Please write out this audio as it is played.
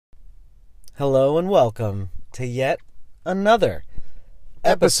Hello and welcome to yet another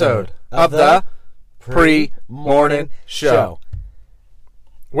episode of the Pre-Morning Show.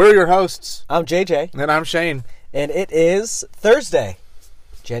 We're your hosts. I'm JJ. And I'm Shane. And it is Thursday,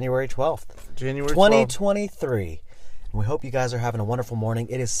 January 12th, 2023. And we hope you guys are having a wonderful morning.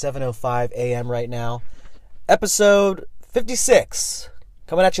 It is 7:05 a.m. right now. Episode 56.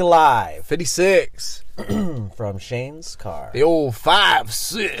 Coming at you live. 56. From Shane's car. The old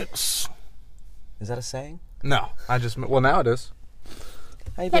 5-6. Is that a saying? No. Now it is.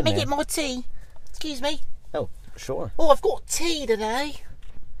 How you Let been, me man? get my tea. Excuse me. Oh, sure. Oh, I've got tea today.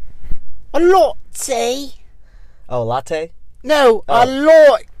 A lot tea. Oh, latte? No, Oh. I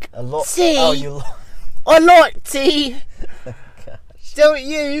like tea. Oh, you I like tea. Gosh. Don't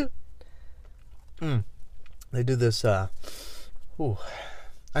you? They do this, I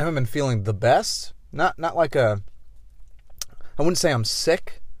haven't been feeling the best. Not like I wouldn't say I'm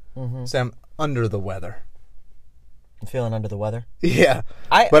sick. Mm-hmm. Say I'm under the weather. I'm feeling under the weather. Yeah.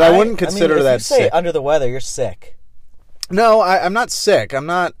 But I wouldn't consider if that you say sick. under the weather, you're sick. No, I'm not sick. I'm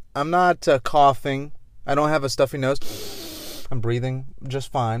not coughing. I don't have a stuffy nose. I'm breathing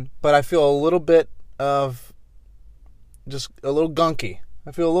just fine. But I feel a little bit of just a little gunky.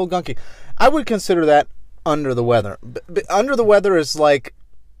 I feel a little gunky. I would consider that under the weather. But under the weather is like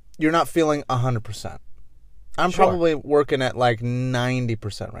you're not feeling 100%. I'm Sure. probably working at like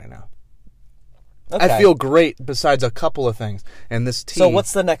 90% right now. Okay. I feel great besides a couple of things. And this tea. So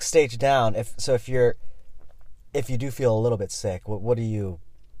what's the next stage down? If you do feel a little bit sick, how do you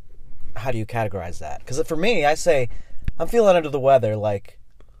categorize that? Because for me, I say I'm feeling under the weather. Like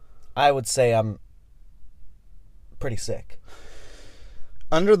I would say I'm pretty sick.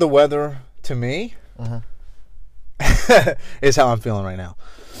 Under the weather to me is how I'm feeling right now.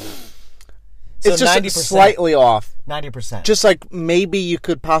 So It's just 90%. slightly off. 90%. Just like maybe you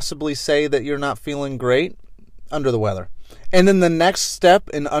could possibly say that you're not feeling great under the weather. And then the next step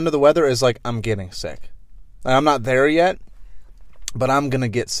in under the weather is like I'm getting sick. And I'm not there yet, but I'm going to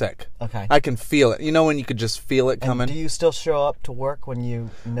get sick. Okay. I can feel it. You know when you could just feel it coming? And do you still show up to work when you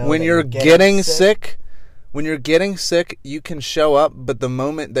know When that you're getting getting sick, you can show up, but the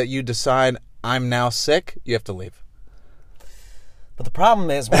moment that you decide I'm now sick, you have to leave. But the problem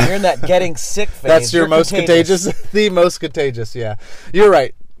is when you're in that getting sick phase, That's your you're most contagious. The most contagious, yeah. You're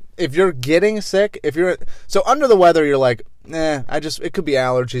right. If you're getting sick, so under the weather, you're like, it could be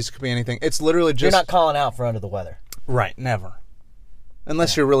allergies, it could be anything. It's literally just... You're not calling out for under the weather. Right, never.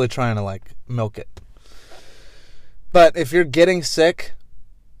 Unless you're really trying to, like, milk it. But if you're getting sick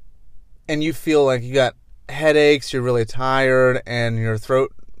and you feel like you got headaches, you're really tired, and your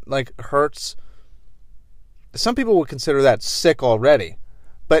throat, like, hurts... Some people would consider that sick already.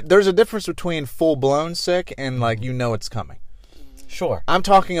 But there's a difference between full-blown sick and, like, you know it's coming. Sure. I'm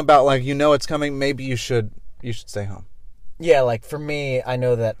talking about, like, you know it's coming, maybe you should stay home. Yeah, like for me, I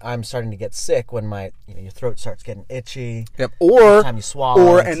know that I'm starting to get sick when your throat starts getting itchy. Yep. Or, time you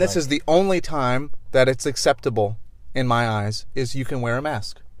swallow, and this is the only time that it's acceptable, in my eyes, is you can wear a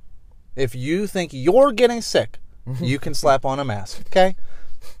mask. If you think you're getting sick, you can slap on a mask, okay?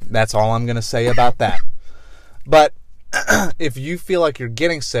 That's all I'm going to say about that. But if you feel like you're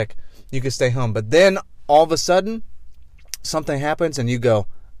getting sick, you can stay home. But then, all of a sudden, something happens and you go,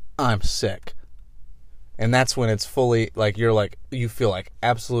 I'm sick. And that's when it's fully, like, you feel like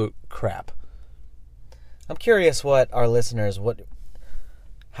absolute crap. I'm curious what our listeners,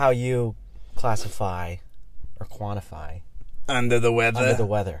 how you classify or quantify Under the weather. under the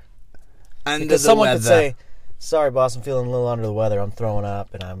weather. Under Because the someone weather. could say, sorry, boss, I'm feeling a little under the weather. I'm throwing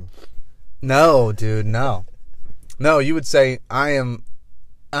up and I'm... No, dude, no. No, you would say, I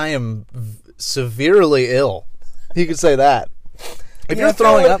am severely ill. You could say that. If you're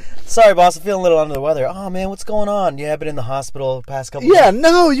throwing up... Sorry, boss, I'm feeling a little under the weather. Oh, man, what's going on? Yeah, I've been in the hospital the past couple Yeah, days.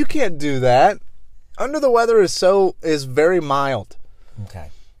 no, you can't do that. Under the weather is very mild. Okay.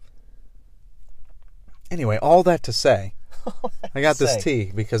 Anyway, all that to say, I got this say.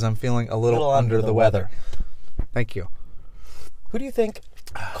 tea because I'm feeling a little under the weather. Thank you. Who do you think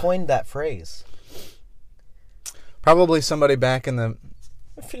coined that phrase? Probably somebody back in the...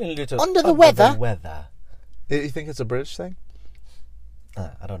 I'm feeling a little Under the weather? You think it's a British thing?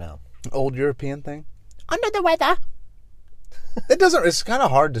 I don't know. Old European thing? Under the weather. It's kind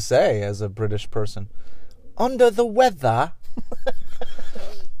of hard to say as a British person. Under the weather?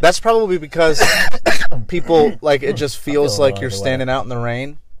 That's probably because people, like, it just feels feeling like you're under the standing out in the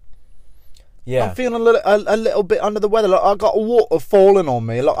rain. Yeah. I'm feeling a little bit under the weather. Like, I got water falling on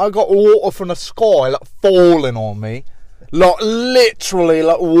me. Like, I got water from the sky, like, falling on me. Like, literally,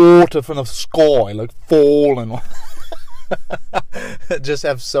 like, water from the sky, like, falling on Just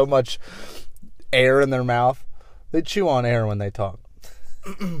have so much air in their mouth. They chew on air when they talk.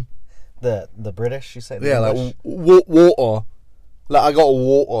 The British, you say? The Yeah, English? like water. Like I got a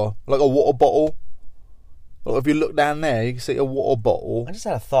water, like a water bottle. Well, if you look down there, you can see a water bottle. I just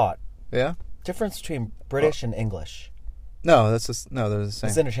had a thought. Yeah. Difference between British and English. No, they're the same.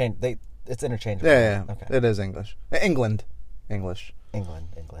 It's interchangeable. Yeah. Okay. It is English. English.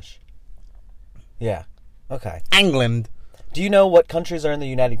 English. Yeah. Okay. England. Do you know what countries are in the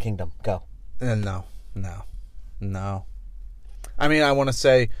United Kingdom? Go. No. I mean, I want to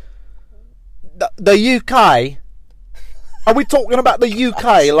say the UK. Are we talking about the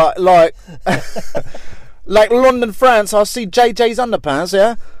UK? like like London, France? I see JJ's underpants.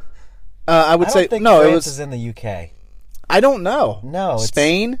 Yeah. I would say think no. France is in the UK. I don't know. No.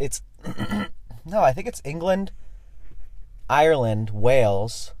 Spain. It's no. I think it's England, Ireland,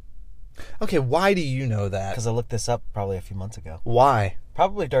 Wales. Okay, why do you know that? Because I looked this up probably a few months ago. Why?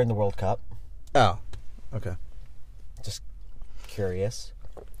 Probably during the World Cup. Oh, okay. Just curious.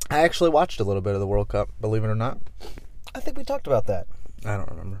 I actually watched a little bit of the World Cup, believe it or not. I think we talked about that. I don't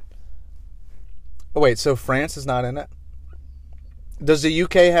remember. Oh, wait, so France is not in it? Does the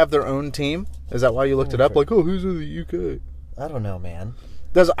UK have their own team? Is that why you looked it up? Like, oh, who's in the UK? I don't know, man.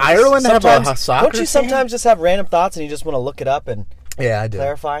 Does Ireland have a soccer Don't you sometimes just have random thoughts and you just want to look it up and Yeah, I do.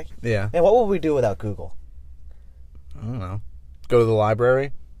 clarify? Yeah. Man, what would we do without Google? I don't know. Go to the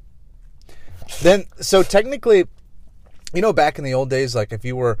library. Then, so technically, you know, back in the old days, like if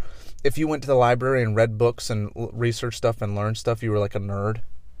you went to the library and read books and researched stuff and learned stuff, you were like a nerd.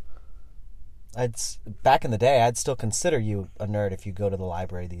 Back in the day, I'd still consider you a nerd if you go to the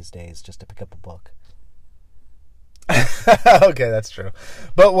library these days just to pick up a book. Okay, that's true.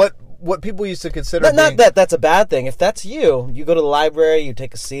 But what people used to consider Not that that's a bad thing. If that's you go to the library, you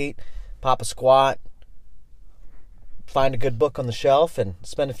take a seat, pop a squat, find a good book on the shelf, and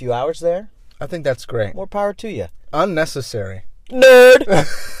spend a few hours there. I think that's great. More power to you. Unnecessary. Nerd!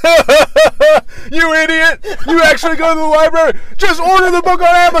 You idiot! You actually go to the library? Just order the book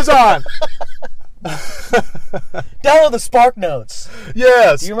on Amazon! Download the Spark Notes.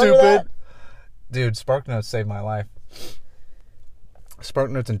 Yeah, Do you remember that? Dude, SparkNotes saved my life.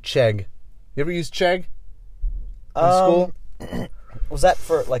 SparkNotes and Chegg. You ever use Chegg in school? Was that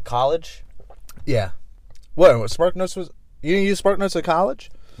for, like, college? Yeah. What SparkNotes was? You didn't use SparkNotes at college?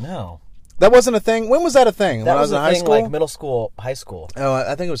 No. That wasn't a thing? When was that a thing? That when I was was in a high thing, school? like, middle school, high school. Oh,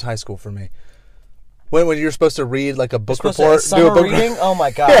 I think it was high school for me. When you were supposed to read, like, a book Supposed to- report? Summer do a book reading? Oh,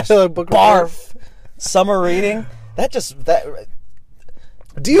 my gosh. Yeah, like book report. Barf. Summer reading? That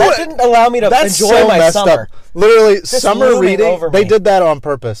Do you? That didn't allow me to That's enjoy so my messed summer. up. Literally, summer looming reading. over They me. did that on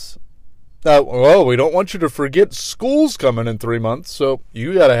purpose. We don't want you to forget school's coming in 3 months, so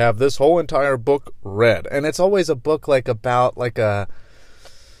you got to have this whole entire book read. And it's always a book like about like a.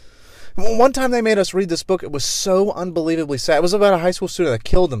 One time they made us read this book. It was so unbelievably sad. It was about a high school student that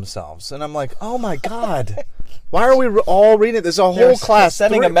killed themselves, and I'm like, oh my god. Why are we all reading it? There's a whole class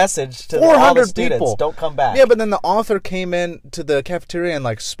sending a message to all the 400 students. people. Don't come back. Yeah, but then the author came in to the cafeteria and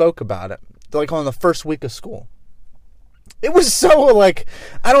like spoke about it, like on the first week of school. It was so like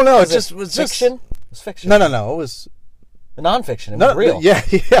I don't know. Was It just it was fiction? It was fiction. No. It was Non-fiction. It was real. Yeah.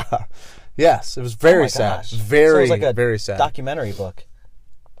 Yes, it was very sad. Gosh. Very, so it was like a very sad. documentary book.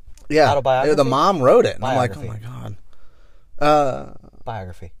 Yeah, autobiography? The mom wrote it, and Biography. I'm like, oh my god.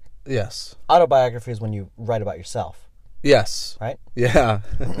 Biography. Yes. Autobiography is when you write about yourself, Yes. right? Yeah.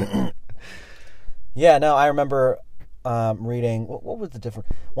 Yeah, no, I remember reading, what was the different?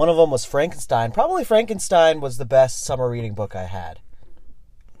 One of them was Frankenstein. Probably Frankenstein was the best summer reading book I had.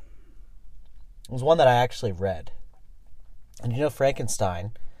 It was one that I actually read. And you know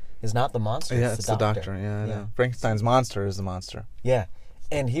Frankenstein is not the monster, Yeah, it's the doctor. Yeah, I know. Frankenstein's monster is the monster. Yeah.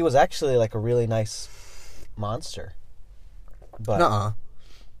 And he was actually like a really nice monster. But, Nuh-uh.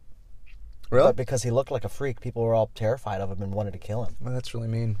 Really? but because he looked like a freak, people were all terrified of him and wanted to kill him. Well, that's really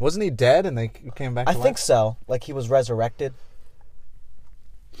mean. Wasn't he dead and they came back to I life? think so. Like he was resurrected.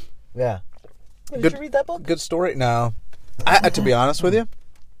 Yeah. Did Good- you read that book? Good story. No. To be honest with you,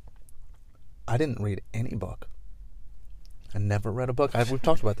 I didn't read any book. I never read a book. We've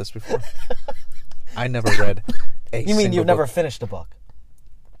talked about this before. I never read a You mean single you've never book. finished a book?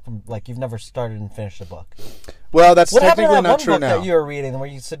 Like you've never started and finished a book? Well, that's What happened to technically that not one true book now. that you were reading where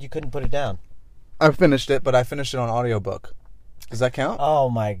you said you couldn't put it down? I finished it, but I finished it on audiobook. Does that count? Oh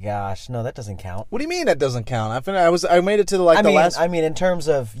my gosh. No, that doesn't count. What do you mean that doesn't count? I made it to the last. I mean in terms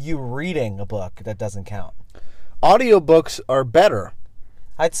of you reading a book, that doesn't count. Audiobooks are better.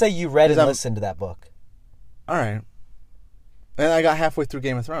 I'd say you read and I'm- listened to that book. All right. And I got halfway through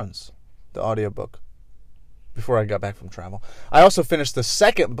Game of Thrones, the audiobook, before I got back from travel. I also finished the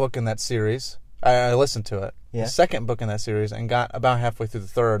second book in that series. I listened to it. Yeah. The second book in that series, and got about halfway through the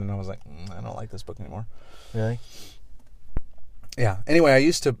third, and I was like, I don't like this book anymore. Really? Yeah. Anyway, I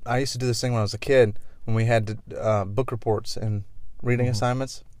used to do this thing when I was a kid, when we had book reports and reading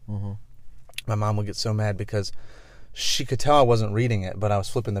assignments. Mm-hmm. My mom would get so mad because she could tell I wasn't reading it, but I was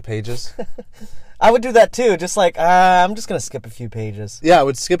flipping the pages. I would do that too. Just like, I'm just going to skip a few pages. Yeah, I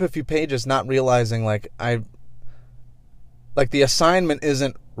would skip a few pages, not realizing the assignment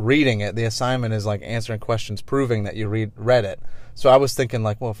isn't reading it. The assignment is like answering questions, proving that you read it. So I was thinking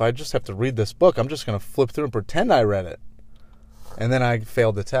like, well, if I just have to read this book, I'm just going to flip through and pretend I read it. And then I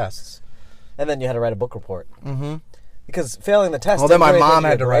failed the tests. And then you had to write a book report. Mm-hmm. Because failing the test. Well, then my mom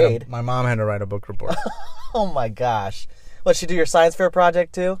had to write. My mom had to write a book report. Oh my gosh! What, she do your science fair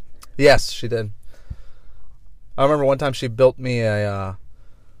project too? Yes, she did. I remember one time she built me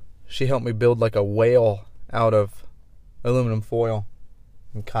she helped me build like a whale out of aluminum foil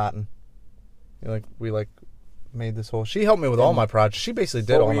and cotton. We made this whole. She helped me with all my projects. She basically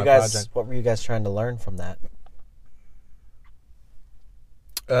did all my projects. What were you guys trying to learn from that?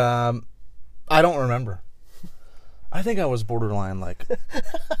 I don't remember. I think I was borderline, like,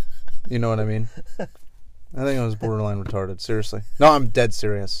 you know what I mean? I think I was borderline retarded. Seriously. No, I'm dead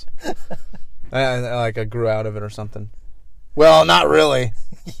serious. I grew out of it or something. Well, not really.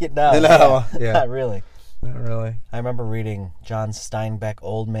 No, yeah. Not really. Not really. I remember reading John Steinbeck,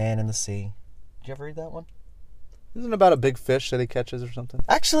 Old Man in the Sea. Did you ever read that one? Isn't it about a big fish that he catches or something?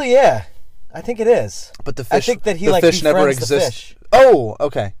 Actually, yeah. I think it is. But the fish, I think that he the like fish never befriends the exists. fish. Oh,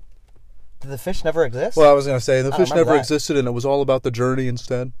 okay. Did the fish never exist? Well, I was going to say, the fish never that. existed and it was all about the journey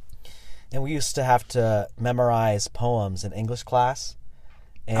instead. And we used to have to memorize poems in English class.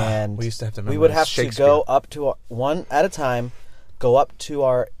 And we used to have to memorize we would have to Shakespeare. go up to one at a time, go up to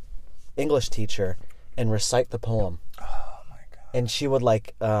our English teacher and recite the poem. Oh my god. And she would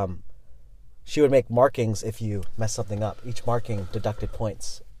she would make markings if you messed something up. Each marking deducted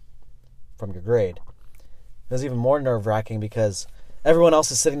points from your grade. It was even more nerve-wracking because everyone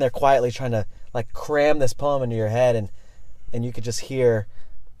else is sitting there quietly trying to like cram this poem into your head, and you could just hear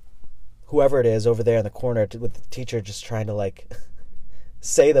whoever it is over there in the corner with the teacher just trying to like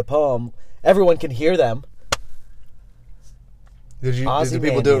say the poem. Everyone can hear them. Did the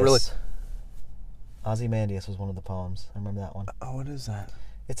people do it really? Ozymandias was one of the poems. I remember that one. Oh, what is that?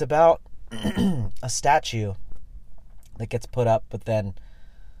 It's about a statue that gets put up, but then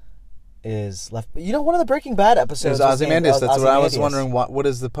is left. You know, one of the Breaking Bad episodes. It was Ozymandias. That's what I was Ozymandias. wondering. What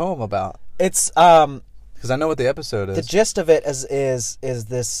is the poem about? It's because I know what the episode is. The gist of it is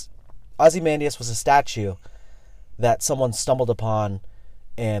this: Ozymandias was a statue that someone stumbled upon,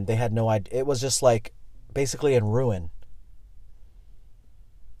 and they had no idea. It was just like basically in ruin.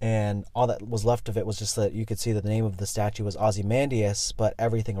 And all that was left of it was just that you could see that the name of the statue was Ozymandias, but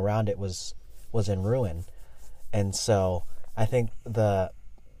everything around it was in ruin. And so I think the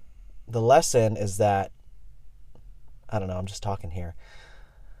lesson is that, I don't know, I'm just talking here.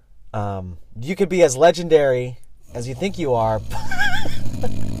 You could be as legendary as you think you are.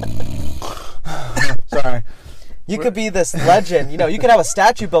 Sorry. You could be this legend. You know, you could have a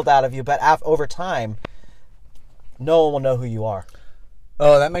statue built out of you, but over time, no one will know who you are.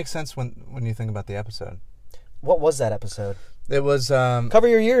 Oh, that makes sense when you think about the episode. What was that episode? It was cover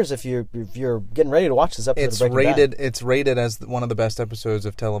your ears if you're getting ready to watch this episode. It's of Breaking rated. Bad. It's rated as one of the best episodes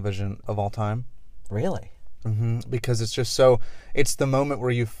of television of all time. Really? Mm-hmm. Because it's just so. It's the moment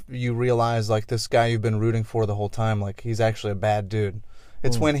where you realize like this guy you've been rooting for the whole time, like he's actually a bad dude.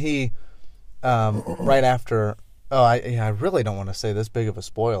 It's when he, right after. Oh, I really don't want to say this big of a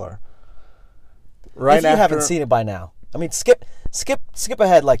spoiler. Right if you after, haven't seen it by now, I mean, skip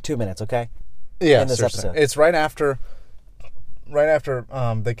ahead like 2 minutes, okay? Yeah, in this episode. It's right after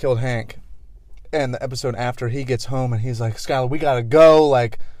they killed Hank, and the episode after he gets home and he's like, Skylar, we gotta go,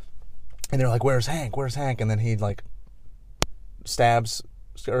 like, and they're like, where's Hank? And then he like stabs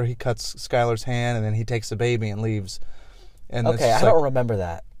or he cuts Skylar's hand, and then he takes the baby and leaves. And okay, I don't remember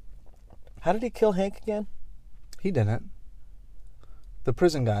that. How did he kill Hank again? He didn't. The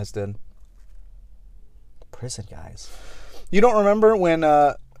prison guys did. Prison guys. You don't remember when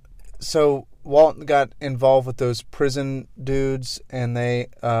so Walt got involved with those prison dudes, and they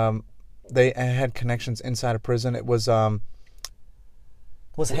had connections inside a prison. It was Hank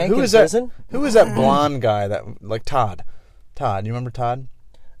in prison? Who was that blonde guy that like Todd? Todd, you remember Todd?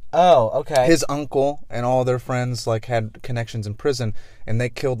 Oh, okay. His uncle and all their friends like had connections in prison, and they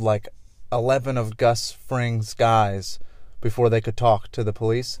killed like 11 of Gus Fring's guys before they could talk to the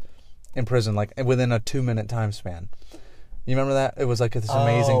police in prison, like within a 2-minute time span. You remember that? It was like this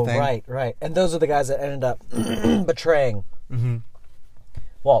amazing thing. Right. And those are the guys that ended up betraying. Mm-hmm.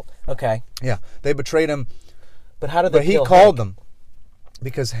 Walt. Okay. Yeah, they betrayed him. But how did they But he kill called Hank? them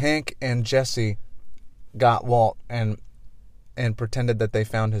because Hank and Jesse got Walt and pretended that they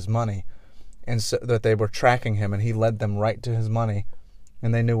found his money, and so that they were tracking him, and he led them right to his money,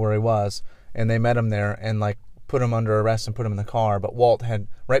 and they knew where he was, and they met him there and like put him under arrest and put him in the car. But Walt had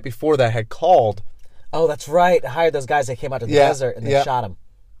right before that had called. Oh, that's right. Hired those guys that came out to the desert and they shot him.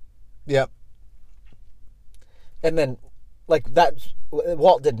 Yep. And then, like that,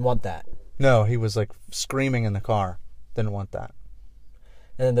 Walt didn't want that. No, he was like screaming in the car. Didn't want that.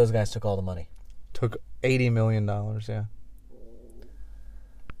 And then those guys took all the money. Took $80 million. Yeah.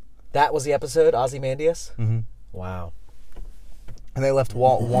 That was the episode, Ozymandias? Mm-hmm. Wow. And they left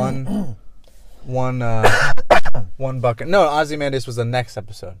Walt one bucket. No, Ozymandias was the next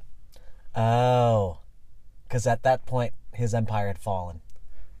episode. Oh. Because at that point, his empire had fallen.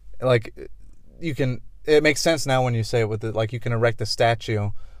 Like, it makes sense now when you say it with it. Like, you can erect a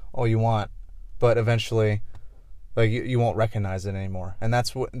statue all you want, but eventually, like, you won't recognize it anymore. And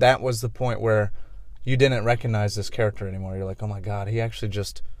that was the point where you didn't recognize this character anymore. You're like, oh my God, he actually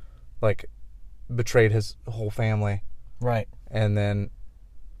just, like, betrayed his whole family. Right. And then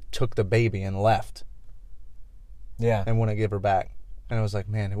took the baby and left. Yeah. And wouldn't give her back. And I was like,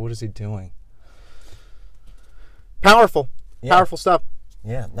 man, what is he doing? Powerful. Yeah. Powerful stuff.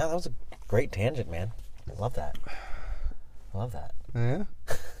 Yeah. No, that was a great tangent, man. I love that. Yeah.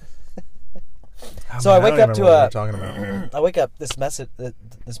 So I wake up to what we're talking about. I wake up this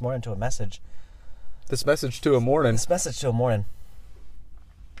morning to a message. This message to a morning. This message to a morning.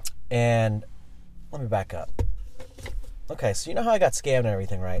 And let me back up. Okay, so you know how I got scammed and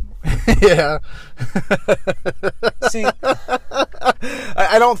everything, right? Yeah. See,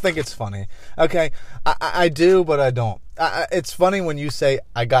 I don't think it's funny. Okay, I do, but I don't. It's funny when you say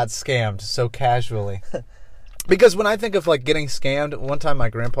I got scammed so casually. Because when I think of like getting scammed, one time my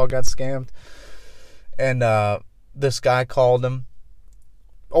grandpa got scammed, and this guy called him.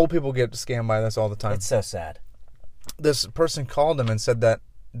 Old people get scammed by this all the time. it's so sad. This person called him and said that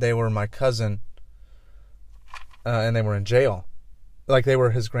they were my cousin, and they were in jail. Like they were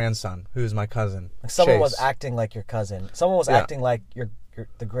his grandson, who's my cousin. Like someone Chase. was acting like your cousin. Someone was acting like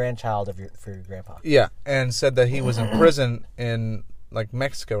the grandchild for your grandpa. Yeah, and said that he was in prison in like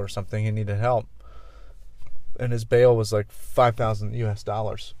Mexico or something. He needed help, and his bail was like $5,000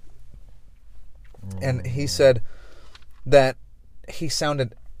 US. And he said that he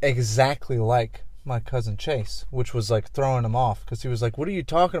sounded exactly like my cousin Chase, which was like throwing him off because he was like, "What are you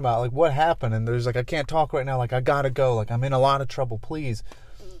talking about? Like, what happened?" And there's like, "I can't talk right now. Like, I gotta go. Like, I'm in a lot of trouble. Please."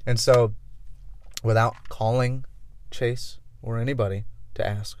 And so, without calling Chase or anybody to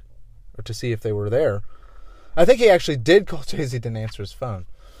ask or to see if they were there, I think he actually did call Chase. He didn't answer his phone,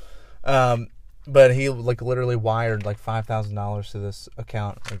 but he like literally wired like $5,000 to this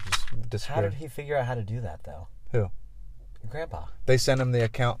account. Like, just disappeared. How did he figure out how to do that though? Who? Your grandpa. They sent him the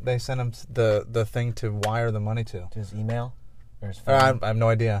account. They sent him the thing to wire the money to. To his email or his phone? I have no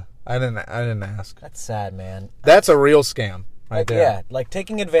idea. I didn't ask. That's sad, man. That's a real scam, right Like, there. yeah, like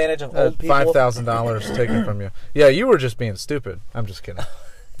taking advantage of old people. $5,000 taken from you. Yeah, you were just being stupid. I'm just kidding.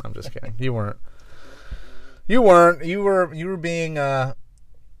 I'm just kidding. You weren't. You were being. I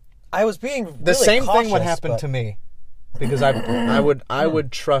was being really The same thing would cautious, happen but- to me, because I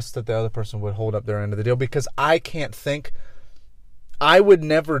would trust that the other person would hold up their end of the deal, because I can't think. I would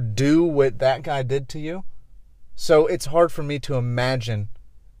never do what that guy did to you, so it's hard for me to imagine.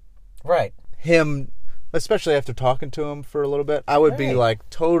 Right. Him, especially after talking to him for a little bit, I would be Right. like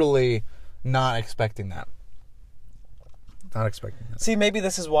totally not expecting that. Not expecting that. See, maybe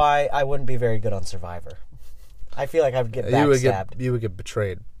this is why I wouldn't be very good on Survivor. I feel like I would get backstabbed. You would get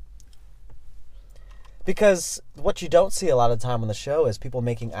betrayed. Because what you don't see a lot of the time on the show is people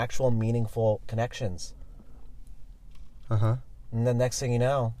making actual meaningful connections. Uh-huh. And then next thing you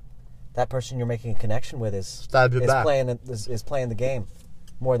know, that person you're making a connection with is playing the game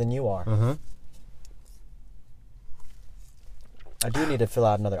more than you are. Uh-huh. I do need to fill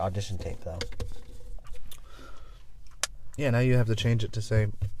out another audition tape, though. Yeah, now you have to change it to say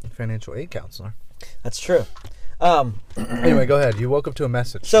financial aid counselor. That's true. Anyway, go ahead. You woke up to a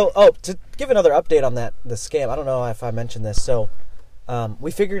message. So, to give another update on the scam, I don't know if I mentioned this. So, we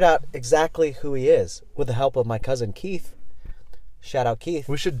figured out exactly who he is with the help of my cousin Keith. Shout out Keith.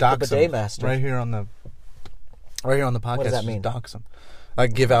 We should the dox bidet him master. right here on the podcast. What does that Just mean? Dox him.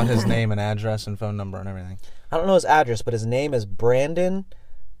 Like give out his name and address and phone number and everything. I don't know his address, but his name is Brandon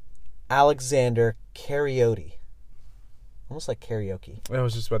Alexander Cariotti. Almost like karaoke. I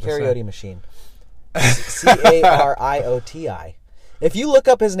was just about to Karaoke say. machine. Carioti. If you look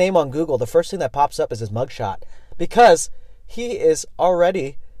up his name on Google, the first thing that pops up is his mugshot, because he is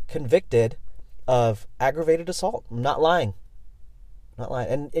already convicted of aggravated assault. I'm not lying. Not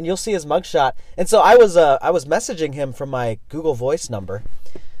lying. And you'll see his mugshot. And so I was messaging him from my Google Voice number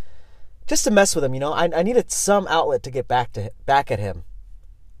just to mess with him. I needed some outlet to get back at him.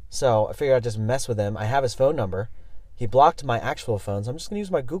 So I figured I'd just mess with him. I have his phone number. He blocked my actual phone, so I'm just going to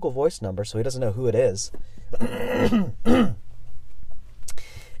use my Google Voice number so he doesn't know who it is.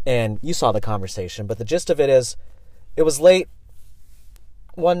 And you saw the conversation, but the gist of it is, it was late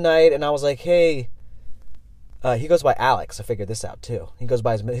one night, and I was like, hey, he goes by Alex. I figured this out, too. He's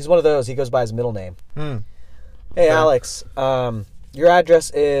one of those, he goes by his middle name. Hey, sure. Alex, your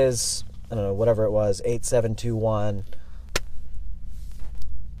address is, I don't know, whatever it was, 8721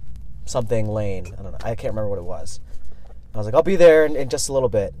 something lane. I don't know. I can't remember what it was. I was like, I'll be there in just a little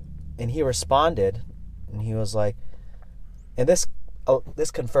bit. And he responded, and he was like, and this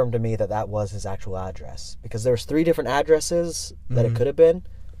confirmed to me that was his actual address, because there was 3 different addresses that it could have been.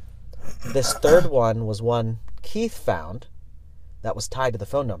 This third one was one Keith found that was tied to the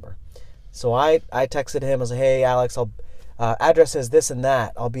phone number. So I texted him. I was like, hey, Alex, address is this and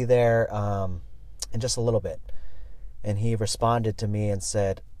that. I'll be there in just a little bit. And he responded to me and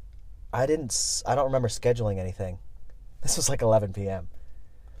said, I don't remember scheduling anything. This was like 11 p.m.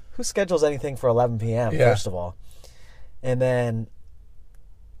 Who schedules anything for 11 p.m., first of all? And then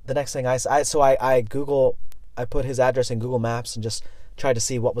the next thing I put his address in Google Maps and just tried to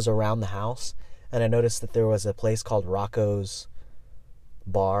see what was around the house. And I noticed that there was a place called Rocco's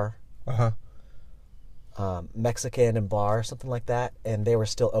Bar. Mexican and bar, something like that. And they were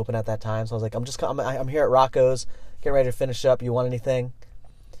still open at that time. So I was like, I'm here at Rocco's, getting ready to finish up. You want anything?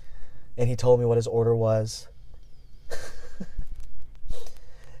 And he told me what his order was.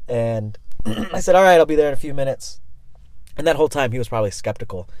 And I said, all right, I'll be there in a few minutes. And that whole time he was probably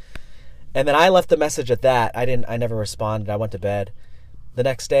skeptical. And then I left the message at that. I never responded. I went to bed. The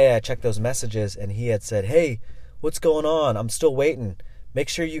next day I checked those messages, and he had said, hey, what's going on? I'm still waiting. Make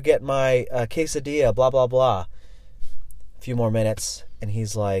sure you get my quesadilla, blah, blah, blah. A few more minutes, and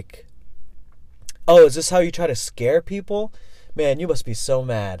he's like, oh, is this how you try to scare people? Man, you must be so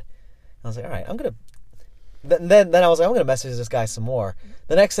mad. I was like, all right, I'm going to... Then I was like, I'm going to message this guy some more.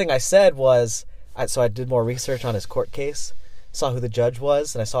 The next thing I said was... So I did more research on his court case, saw who the judge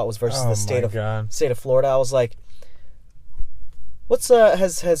was, and I saw it was versus the state of Florida. I was like,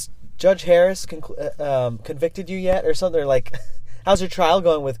 has Judge Harris convicted you yet or something? Or like, how's your trial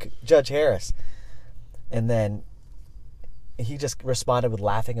going with Judge Harris? And then he just responded with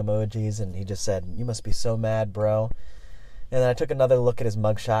laughing emojis, and he just said, you must be so mad, bro. And then I took another look at his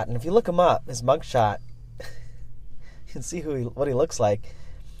mugshot, and if you look him up, his mugshot, you can see what he looks like.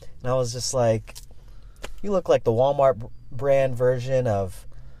 And I was just like, you look like the Walmart brand version of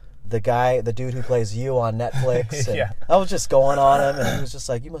the dude who plays you on Netflix. And yeah. I was just going on him, and he was just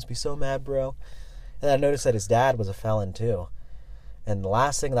like, you must be so mad, bro. And I noticed that his dad was a felon, too. And the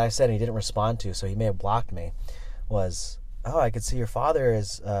last thing that I said, and he didn't respond to, so he may have blocked me, was, oh, I could see your father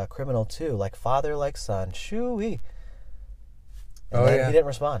is a criminal, too. Like father, like son. Shoo-wee. And then he didn't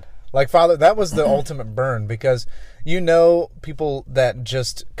respond. Like father, that was the ultimate burn, because people that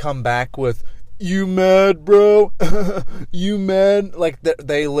just come back with, you mad, bro? You mad? Like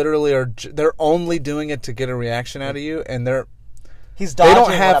they literally are. They're only doing it to get a reaction out of you, and he's dodging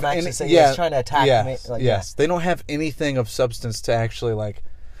what I'm actually saying. He's trying to attack me. Like, yes, they don't have anything of substance to actually like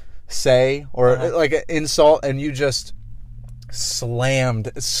say or like an insult, and you just slammed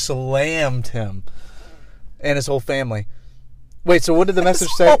him and his whole family. Wait, so what did the message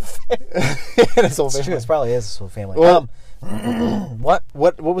say? His whole family. True, it probably is his whole family. Well, what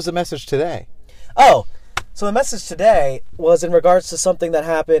was the message today? Oh, so the message today was in regards to something that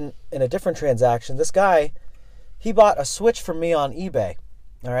happened in a different transaction. This guy, he bought a Switch from me on eBay.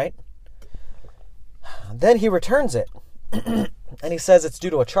 All right. Then he returns it, and he says it's due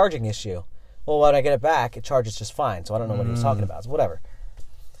to a charging issue. Well, when I get it back, it charges just fine. So I don't know what he was talking about. So whatever.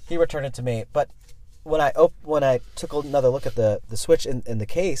 He returned it to me, but when I took another look at the Switch in the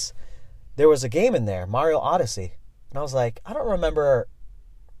case, there was a game in there, Mario Odyssey. And I was like, I don't remember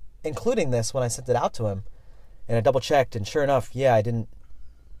including this when I sent it out to him. And I double checked, and sure enough, I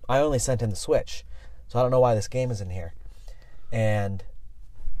only sent him the Switch. So I don't know why this game is in here. And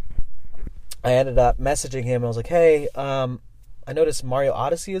I ended up messaging him. I was like, hey, I noticed Mario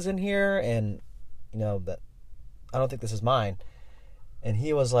Odyssey is in here, and that I don't think this is mine. And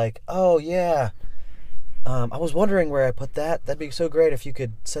he was like, oh yeah, I was wondering where I put that. That'd be so great if you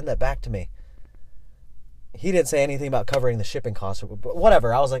could send that back to me. He didn't say anything about covering the shipping costs, but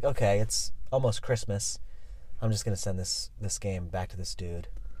whatever. I was like, okay, it's almost Christmas. I'm just going to send this game back to this dude.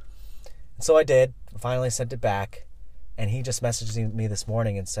 And so I did. Finally sent it back. and he just messaged me this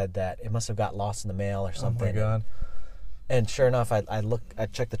morning and said that it must have got lost in the mail or something. Oh my God. And sure enough, I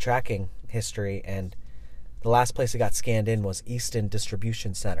checked the tracking history, and the last place it got scanned in was Easton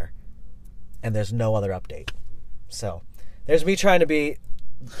Distribution Center, and there's no other update. So there's me trying to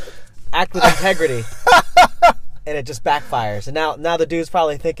act with integrity, and it just backfires. And now the dude's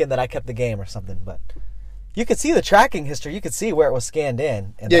probably thinking that I kept the game or something. But you could see the tracking history. You could see where it was scanned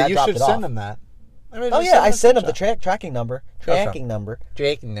in, and Yeah, I you dropped should it off. send him that. I mean, Oh just yeah, I sent him a the screenshot. tracking number. Tracking number.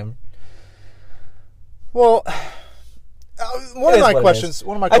 Well, one It of is my what it questions. is.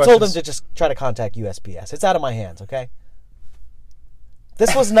 One of my I questions. told him to just try to contact USPS. It's out of my hands, okay?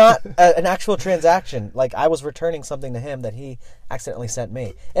 This was not an actual transaction. Like, I was returning something to him that he accidentally sent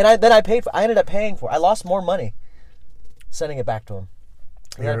me, and I ended up paying for it. I lost more money sending it back to him.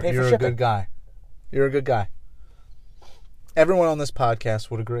 And then I paid for You're a shipping. good guy. You're a good guy. Everyone on this podcast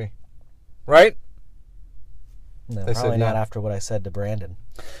would agree, right? No, They probably said not yeah. after what I said to Brandon,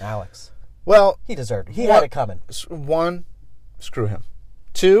 Alex. Well, He deserved it. He had it coming. One, screw him.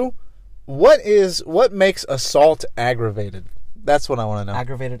 Two, what makes assault aggravated? That's what I want to know.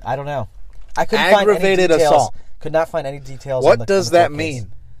 Aggravated? I don't know. I couldn't Aggravated find any details. assault. Could not find any details. What on the, does on the that court case.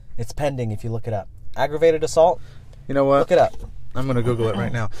 mean? It's pending if you look it up. Aggravated assault? You know what? Look it up. I'm going to Google it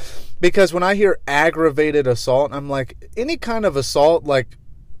right now. Because when I hear aggravated assault, I'm like, any kind of assault, like,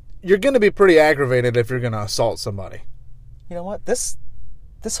 you're going to be pretty aggravated if you're going to assault somebody. You know what? This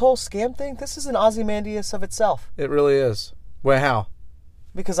whole scam thing, this is an Ozymandias of itself. It really is. Well, how?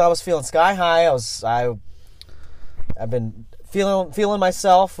 Because I was feeling sky high. I've been feeling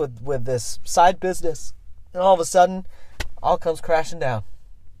myself with this side business, and all of a sudden, all comes crashing down.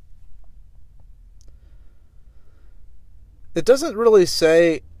 It doesn't really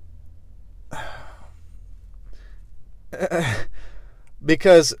say...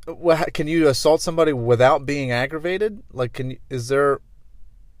 Because can you assault somebody without being aggravated? Like, is there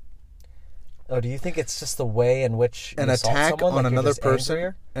Oh, do you think it's just the way in which you an assault attack someone, on like you're another just person?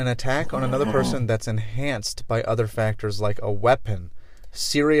 angrier? An attack on another person that's enhanced by other factors like a weapon,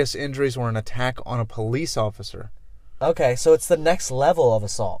 serious injuries, or an attack on a police officer? Okay, so it's the next level of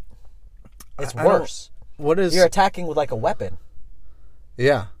assault. It's I don't- worse. What is? You're attacking with like a weapon.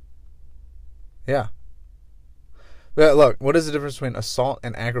 Yeah. Yeah. But look, what is the difference between assault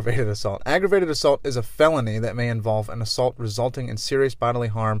and aggravated assault? Aggravated assault is a felony that may involve an assault resulting in serious bodily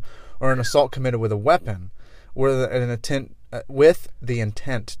harm or an assault committed with a weapon with the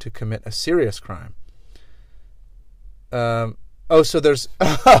intent to commit a serious crime. So there's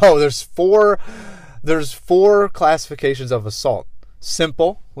four classifications of assault.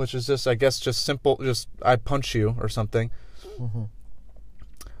 Simple, which is just simple, just I punch you or something. Mm-hmm.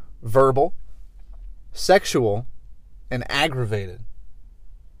 Verbal, sexual, and aggravated.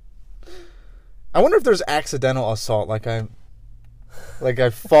 I wonder if there's accidental assault, like I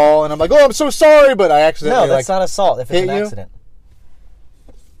fall and I'm like, oh, I'm so sorry, but I accidentally No, that's not assault if it's hit an you? accident.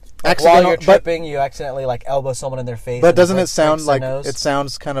 Like accidental. while you're tripping, you accidentally like elbow someone in their face. But and doesn't it breaks sound their like nose. it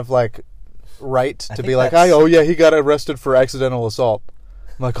sounds kind of like right to think be like, that's- oh yeah, he got arrested for accidental assault.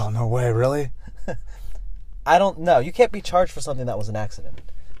 I'm like, oh no way, really? I don't know. You can't be charged for something that was an accident.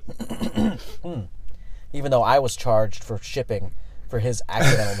 Even though I was charged for shipping for his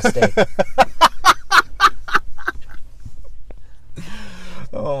accidental mistake.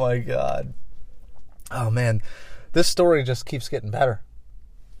 Oh my god. Oh man, this story just keeps getting better.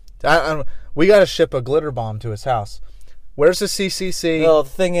 We got to ship a glitter bomb to his house. Where's the CCC? Well, the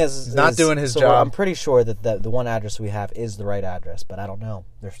thing is, not doing his so job. I'm pretty sure that the one address we have is the right address, but I don't know.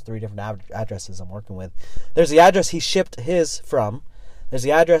 There's 3 different addresses I'm working with. There's the address he shipped his from. There's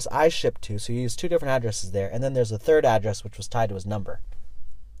the address I shipped to, so you use 2 different addresses there. And then there's a third address, which was tied to his number.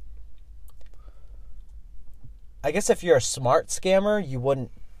 I guess if you're a smart scammer, you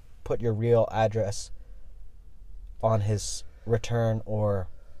wouldn't put your real address on his return or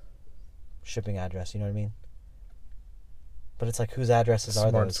shipping address. You know what I mean? But it's like, whose addresses are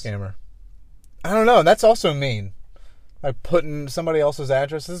Smart those? scammer. I don't know. That's also mean. Like putting somebody else's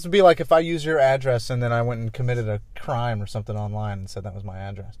address. This would be like if I use your address and then I went and committed a crime or something online and said that was my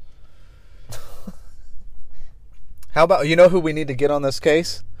address. How about, you know who we need to get on this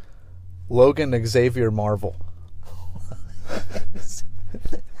case? Logan Xavier Marvel.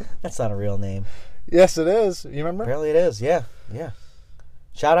 That's not a real name. Yes, it is. You remember? Apparently it is. Yeah.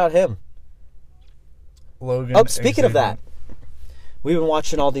 Shout out him. Logan. Oh, speaking of Xavier. that, we've been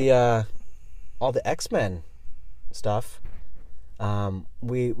watching all the X-Men stuff.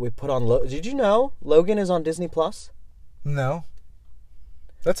 We put on. Did you know Logan is on Disney Plus? No.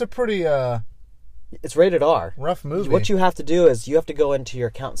 That's a pretty It's rated R. rough movie. What you have to do is you have to go into your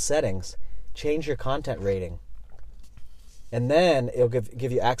account settings, change your content rating, And then it'll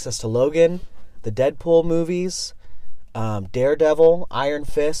give you access to Logan, the Deadpool movies, Daredevil, Iron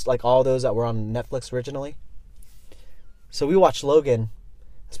Fist, like all those that were on Netflix originally. So we watched Logan.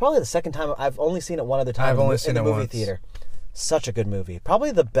 It's probably the second time. I've only seen it one other time. I've only seen in it the movie once. theater. Such a good movie.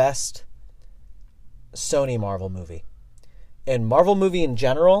 Probably the best Sony Marvel movie. And Marvel movie in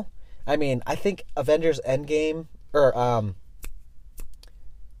general, I mean, I think Avengers Endgame or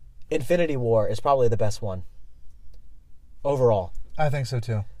Infinity War is probably the best one overall. I think so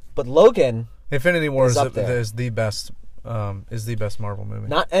too. But Logan, Infinity War is up there. is the best Marvel movie.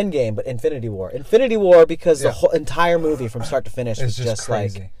 not Endgame, but Infinity War. Infinity War because the Yeah. whole entire movie from start to finish was It's just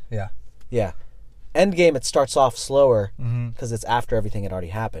crazy. like yeah. Endgame, it starts off slower because Mm-hmm. it's after everything had already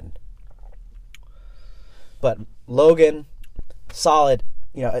happened. But Logan, solid,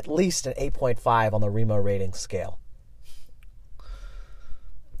 at least an 8.5 on the Remo rating scale.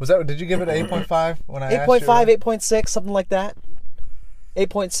 Did you give it an 8.5 when I 8.5, asked you? 8.6, something like that.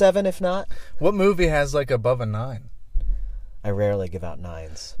 8.7 if not. What movie has like above a 9? I rarely give out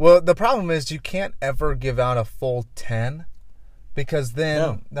 9s. Well, the problem is you can't ever give out a full 10 because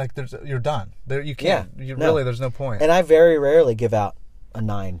then you're done. You can't. Yeah, There's no point. And I very rarely give out a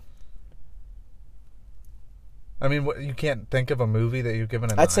 9. I mean, you can't think of a movie that you've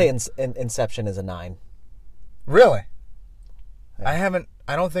given a 9. I'd say Inception is a 9. Really? Yeah.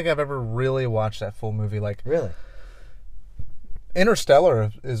 I don't think I've ever really watched that full movie. Like, Really?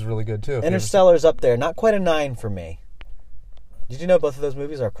 Interstellar is really good too. Interstellar's up there. Not quite a 9 for me. Did you know both of those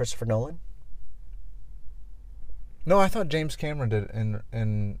movies are Christopher Nolan? No, I thought James Cameron did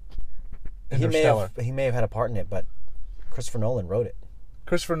in Interstellar. He may have had a part in it, but Christopher Nolan wrote it.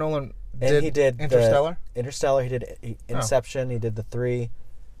 Christopher Nolan And he did Interstellar? Interstellar. He did Inception. He did the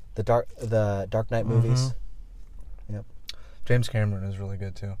Dark Knight movies. Yep. James Cameron is really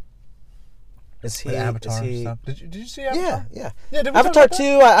good too. Is he? With Avatar is and he, stuff. Did you see Avatar? Yeah. Yeah, did we Avatar talk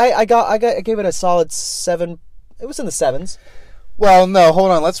about 2. I gave it a solid 7. It was in the 7s. Well, no,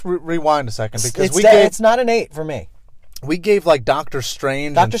 hold on. Let's rewind a second because It's not an 8 for me. we gave like Doctor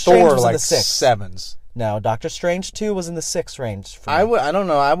Strange Doctor and Strange Thor was in like the 6. 7s. No, Doctor Strange 2 was in the 6 range for me. I don't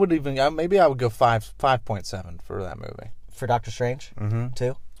know. I would even maybe I would go 5.7 for that movie. For Doctor Strange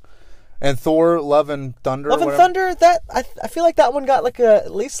 2. And Thor: Love and Thunder. Love and whatever, Thunder. That I feel like that one got like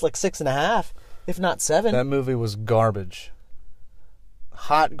at least like 6.5, if not 7. That movie was garbage.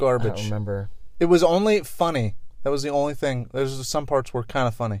 Hot I garbage. don't remember. It was only funny. That was the only thing. There's some parts were kind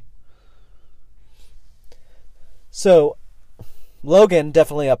of funny. So, Logan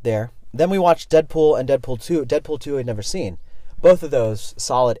definitely up there. Then we watched Deadpool and Deadpool 2. Deadpool 2 I'd never seen. Both of those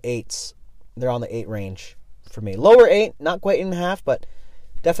solid 8s. They're on the 8 range for me. Lower 8, not quite 8.5, but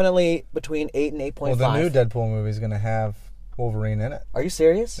definitely between 8 and 8.5. Well, the new Deadpool movie is going to have Wolverine in it. Are you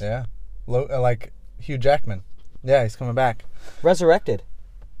serious? Yeah. Like Hugh Jackman. Yeah, he's coming back. Resurrected.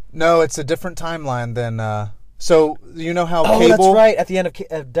 No, it's a different timeline than... So, you know how Oh, Cable... that's right. At the end of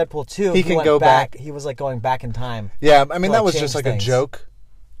Deadpool 2, He can went go back. He was like going back in time. Yeah, I mean, to, that was just change like things. a joke.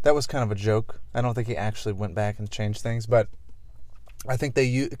 That was kind of a joke. I don't think he actually went back and changed things, but I think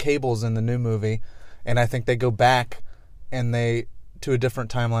Cable's in the new movie, and I think they go back and to a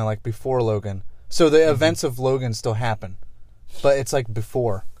different timeline, like before Logan. So the events of Logan still happen, but it's like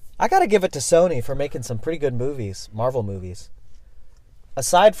before. I gotta give it to Sony for making some pretty good movies, Marvel movies.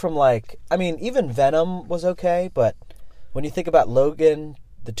 Aside from even Venom was okay, but when you think about Logan,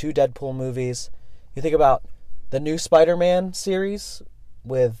 the 2 Deadpool movies, you think about the new Spider-Man series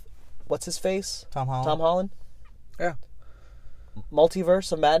with, what's his face? Tom Holland. Tom Holland? Yeah.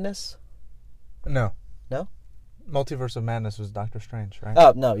 Multiverse of Madness? No. No? Multiverse of Madness was Doctor Strange, right?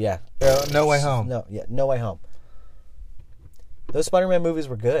 Oh, no, yeah. No Way Home. No Way Home. Those Spider-Man movies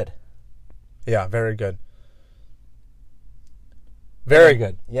were good. Yeah, very good. Very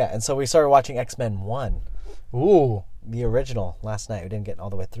good. Yeah, and so we started watching X-Men 1, Ooh. the original, last night. We didn't get all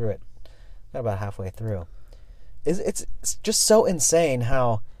the way through it. Got about halfway through. It's just so insane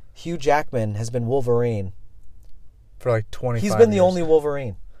how Hugh Jackman has been Wolverine. For like 25 He's been the years. only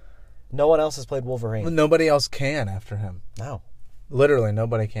Wolverine. No one else has played Wolverine. Nobody else can after him. No. Literally,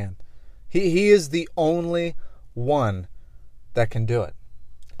 nobody can. He is the only one that can do it.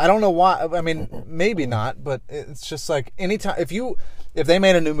 I don't know why. I mean, maybe not, but it's just like anytime if they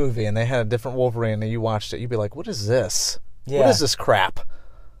made a new movie and they had a different Wolverine and you watched it, you'd be like, "What is this? Yeah. What is this crap?"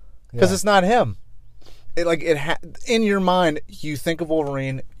 Because it's not him. In your mind, you think of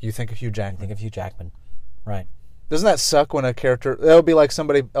Wolverine, you think of Hugh Jackman. Think of Hugh Jackman. Right. Doesn't that suck when a character... That would be like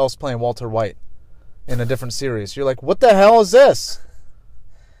somebody else playing Walter White in a different series. You're like, what the hell is this?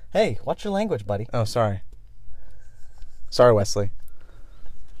 Hey, watch your language, buddy. Oh, sorry. Sorry, Wesley.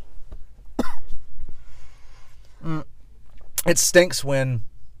 it stinks when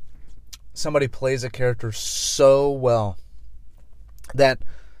somebody plays a character so well that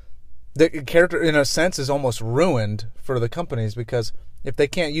the character, in a sense, is almost ruined for the companies, because if they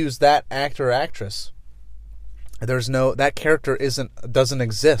can't use that actor or actress, that character doesn't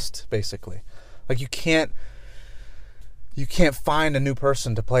exist, basically. Like you can't find a new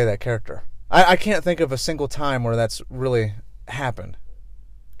person to play that character. I can't think of a single time where that's really happened.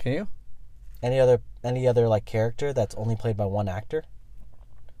 Can you? Any other like character that's only played by one actor,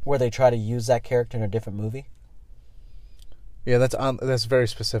 where they try to use that character in a different movie? Yeah, that's very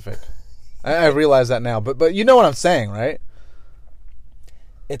specific. I realize that now, but you know what I'm saying, right?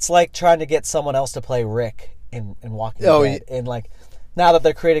 It's like trying to get someone else to play Rick in Walking Dead. And like now that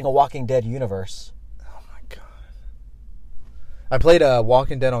they're creating a Walking Dead universe. Oh my god! I played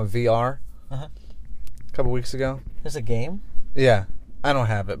Walking Dead on VR a couple weeks ago. There's a game? Yeah, I don't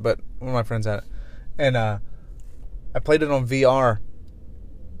have it, but one of my friends had it, and I played it on VR,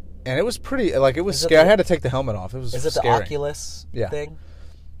 and it was pretty. Like it was scary. I had to take the helmet off. It was. Is it scary. the Oculus thing?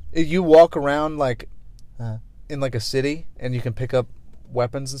 You walk around like in like a city, and you can pick up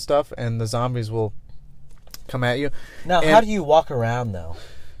weapons and stuff, and the zombies will come at you. Now, how do you walk around though?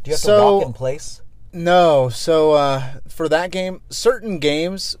 Do you have to walk in place? No. So for that game, certain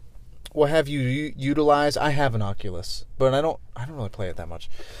games will have you utilize. I have an Oculus, but I don't really play it that much.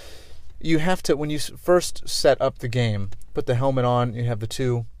 You have to, when you first set up the game, put the helmet on. You have the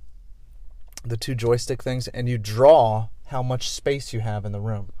two joystick things, and you draw how much space you have in the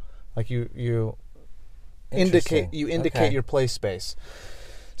room. Like you indicate your play space.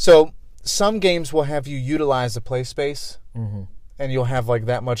 So some games will have you utilize the play space, and you'll have like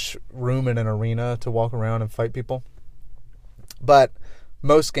that much room in an arena to walk around and fight people. But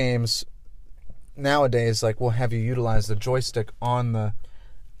most games nowadays will have you utilize the joystick on the.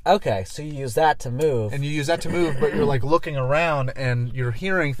 Okay, so you use that to move. And you use that to move, but you're like looking around and you're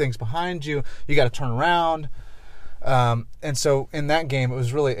hearing things behind you. You got to turn around. And so in that game, it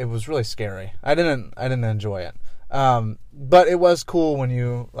was really scary. I didn't enjoy it. But it was cool when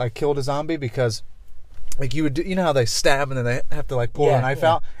you like killed a zombie, because like you would do, you know how they stab and then they have to like pull their knife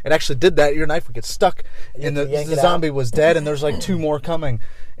out. It actually did that. Your knife would get stuck, and the zombie was dead, and there's like two more coming,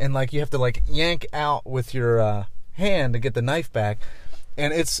 and like you have to like yank out with your hand to get the knife back.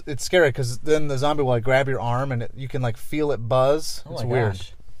 And it's scary, because then the zombie will like grab your arm, and you can like feel it buzz. It's weird.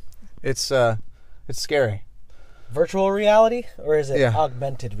 Gosh. It's scary. Virtual reality, or is it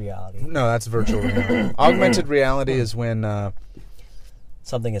augmented reality? No, that's virtual reality. Augmented reality is when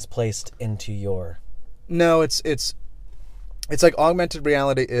something is placed into your. No, it's like augmented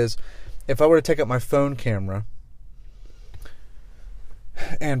reality is if I were to take up my phone camera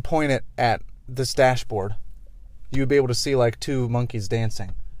and point it at this dashboard, you would be able to see like two monkeys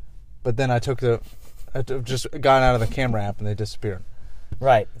dancing. But then I just got out of the camera app and they disappeared.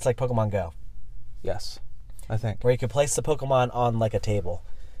 Right. It's like Pokemon Go. Yes, I think. Where you can place the Pokemon on like a table.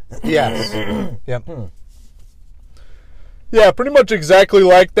 Yes. Yep. Yeah, pretty much exactly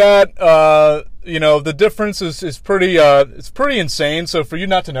like that. The difference is pretty it's pretty insane. So for you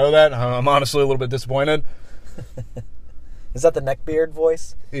not to know that, I'm honestly a little bit disappointed. Is that the neckbeard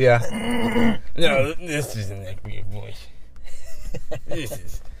voice? Yeah. No, this is a neckbeard voice. This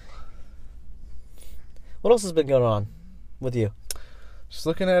is. What else has been going on with you? Just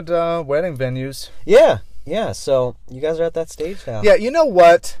looking at wedding venues. Yeah. So you guys are at that stage now. Yeah, you know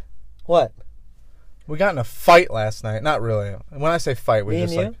what? What? We got in a fight last night. Not really. When I say fight, we Me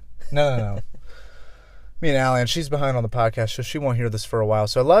just and like no. Me and Allie, and she's behind on the podcast, so she won't hear this for a while.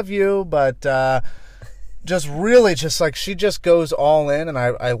 So I love you, but she just goes all in, and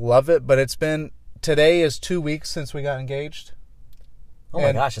I love it. But today is 2 weeks since we got engaged. Oh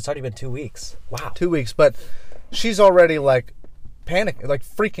my gosh, it's already been 2 weeks. Wow. 2 weeks, but she's already like panicking, like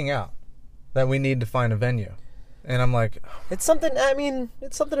freaking out that we need to find a venue. And I'm like, it's something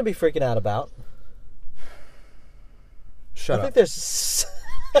to be freaking out about. Shut up. I think there's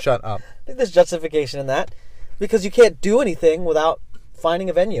Shut up. I think there's justification in that, because you can't do anything without finding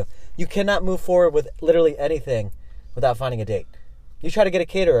a venue. You cannot move forward with literally anything without finding a date. You try to get a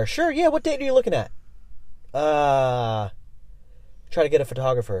caterer. Sure, yeah, what date are you looking at? Try to get a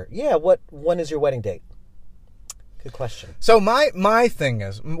photographer. Yeah, when is your wedding date? Good question. So my thing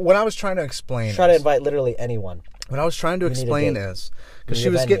is, what I was trying to explain Try to invite literally anyone. What I was trying to explain is, because You she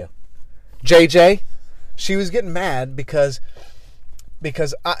need a was venue. JJ, she was getting mad because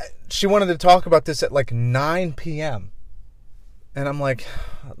she wanted to talk about this at like 9 p.m. And I'm like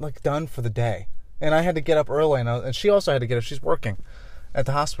done for the day. And I had to get up early, and she also had to get up. She's working at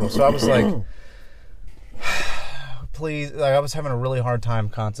the hospital. So I was like, please, like I was having a really hard time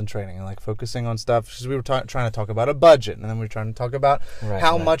concentrating and like focusing on stuff because we were trying to talk about a budget, and then we were trying to talk about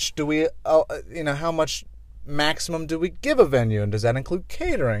how much do we, how much maximum do we give a venue, and does that include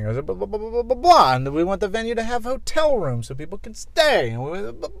catering, or blah blah blah blah blah blah, and we want the venue to have hotel rooms so people can stay, and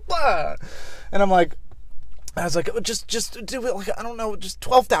blah, blah, blah. And I'm like, I was like, just do it, like, I don't know, just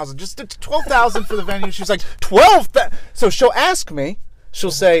 12,000, just 12,000 for the venue. She's like, 12,000. So she'll ask me,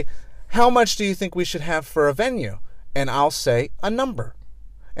 she'll say, how much do you think we should have for a venue? And I'll say a number.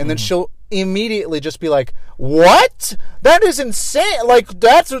 And then she'll immediately just be like, what? That is insane. Like,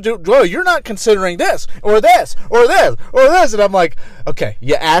 you're not considering this, or this, or this, or this. And I'm like, okay,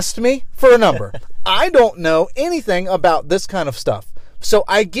 you asked me for a number. I don't know anything about this kind of stuff. So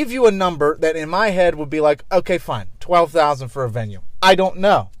I give you a number that in my head would be like, okay, fine, 12,000 for a venue. I don't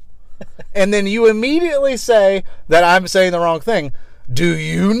know. And then you immediately say that I'm saying the wrong thing. Do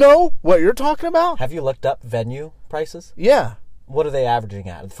you know what you're talking about? Have you looked up venue prices? Yeah. What are they averaging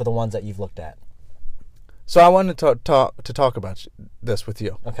at for the ones that you've looked at? So I wanted to talk about this with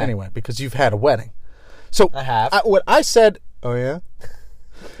you. Okay. Anyway, because you've had a wedding. So I have. What I said, oh yeah?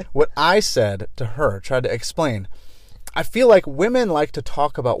 What I said to her, tried to explain, I feel like women like to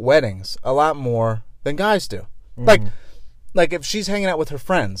talk about weddings a lot more than guys do. Like if she's hanging out with her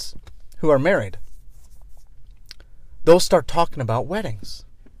friends who are married, they'll start talking about weddings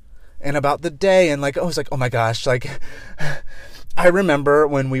and about the day, and like, oh, it's like, oh my gosh, like I remember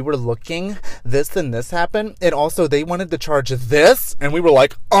when we were looking, this and this happened, and also they wanted to charge this, and we were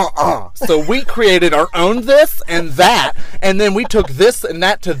like, so we created our own this and that, and then we took this and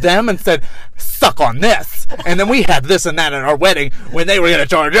that to them and said, suck on this, and then we had this and that at our wedding when they were going to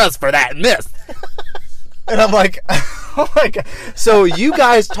charge us for that and this. And I'm like, oh my God. So you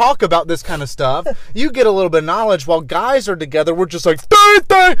guys talk about this kind of stuff. You get a little bit of knowledge while guys are together. We're just like,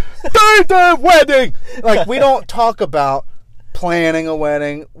 wedding. Like, we don't talk about planning a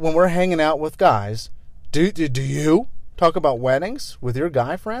wedding when we're hanging out with guys. Do you talk about weddings with your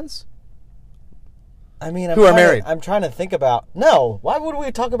guy friends? I mean, who are married? I'm trying to think about. No, why would we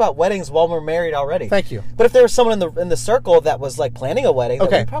talk about weddings while we're married already? Thank you. But if there was someone in the circle that was like planning a wedding,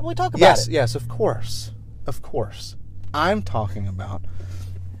 then we'd probably talk about it. Yes, of course. Of course. I'm talking about,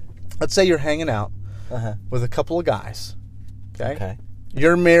 let's say you're hanging out with a couple of guys. Okay?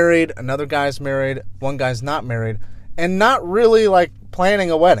 You're married, another guy's married, one guy's not married, and not really like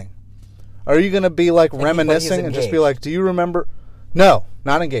planning a wedding. Are you going to be like reminiscing and just be like, do you remember? No,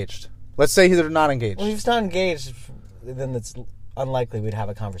 not engaged. Let's say they're not engaged. Well, if he's not engaged, then it's unlikely we'd have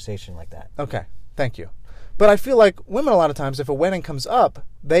a conversation like that. Okay, thank you. But I feel like women, a lot of times, if a wedding comes up,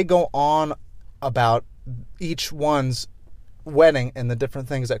 they go on about each one's wedding and the different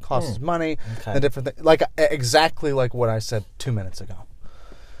things that costs money, the different things, like exactly like what I said 2 minutes ago.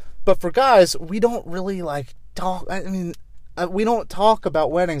 But for guys, we don't really like talk. I mean, we don't talk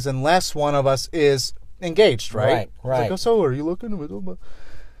about weddings unless one of us is engaged, right? Right. It's like, oh, so are you looking?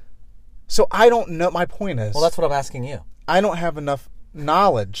 So I don't know. My point is, well, that's what I'm asking you. I don't have enough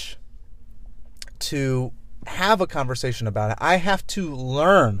knowledge to have a conversation about it. I have to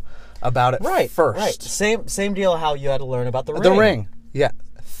learn about it first. Right. Same deal how you had to learn about the ring. The ring. Yeah.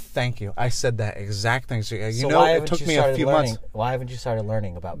 Thank you. I said that exact thing. So, it took me a few months. Why haven't you started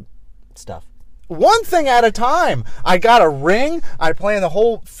learning about stuff? One thing at a time. I got a ring. I planned the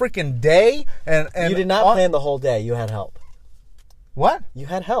whole freaking day. And you did not plan the whole day. You had help. What? You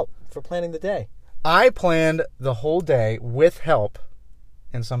had help for planning the day. I planned the whole day with help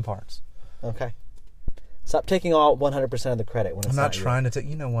in some parts. Okay. Stop taking all 100% of the credit when it's not trying to take.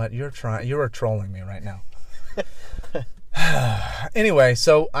 You know what? You are trolling me right now. Anyway,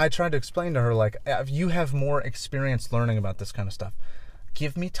 so I tried to explain to her, like, if you have more experience learning about this kind of stuff,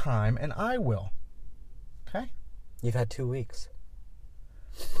 give me time and I will. Okay? You've had 2 weeks.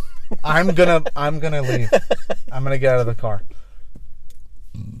 I'm gonna leave. I'm gonna get out of the car.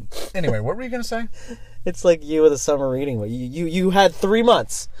 Anyway, what were you gonna say? It's like you with a summer reading. You had 3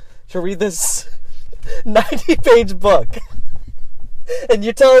 months to read this 90-page book, and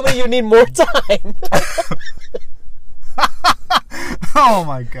you're telling me you need more time. Oh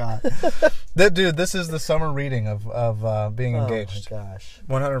my God, dude! This is the summer reading of being engaged. Oh my gosh,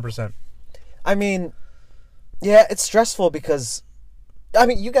 100%. I mean, yeah, it's stressful because, I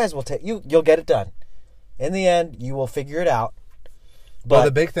mean, you guys will you'll get it done. In the end, you will figure it out. But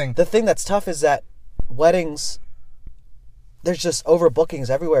the big thing, the thing that's tough is that weddings, there's just overbookings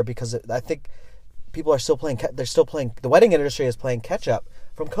everywhere because I think people are still playing. The wedding industry is playing catch up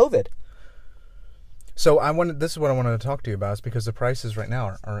from COVID. So this is what I wanted to talk to you about, is because the prices right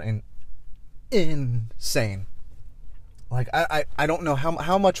now are insane. Like I don't know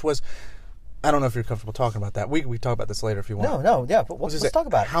how much was. I don't know if you're comfortable talking about that. We talk about this later if you want. No, yeah. But let's talk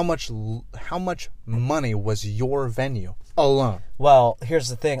about it. How much money was your venue alone? Well, here's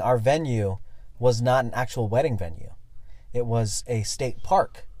the thing. Our venue was not an actual wedding venue. It was a state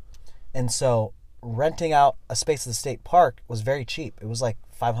park. And so renting out a space at the state park was very cheap. It was like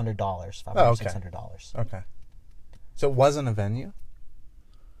 $500, $600. Okay. So it wasn't a venue?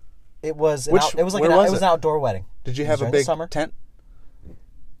 It was an outdoor wedding. Did you have a during big the summer. tent?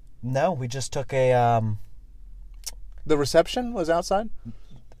 No, we just took a The reception was outside?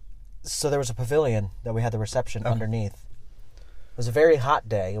 so there was a pavilion that we had the reception underneath. It was a very hot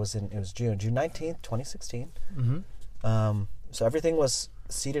day. It was June 19th, 2016. Mm-hmm. So everything was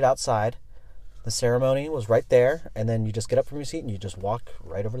seated outside. The ceremony was right there, and then you just get up from your seat and you just walk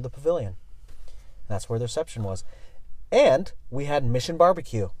right over to the pavilion. And that's where the reception was. And we had Mission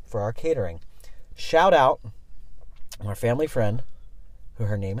Barbecue for our catering. Shout out our family friend, who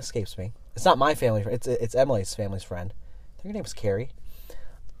her name escapes me. It's not my family friend. It's Emily's family's friend. I think her name was Carrie.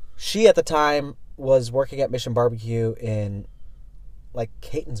 She at the time was working at Mission Barbecue in like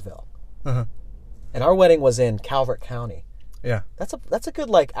Catonsville, and our wedding was in Calvert County. Yeah. That's a good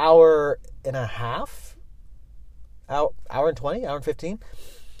like hour and a half, hour and 20, hour and 15.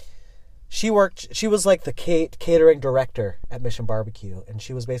 She was like the catering director at Mission Barbecue, and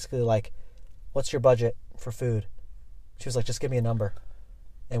she was basically like, "What's your budget for food?" She was like, "Just give me a number,"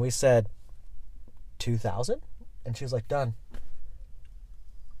 and we said 2,000, and she was like, "Done."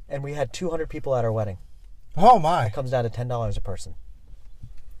 And we had 200 people at our wedding. Oh my! It comes down to $10 a person.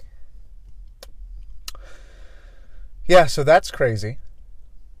 Yeah, so that's crazy.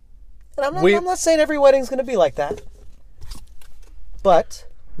 And I'm not saying every wedding's going to be like that, but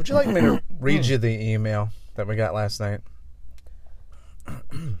would you like me to read you the email that we got last night?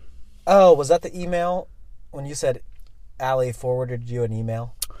 Oh, was that the email when you said Allie forwarded you an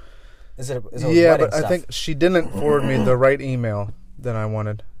email? Is it Yeah, wedding but I stuff? think she didn't forward me the right email that I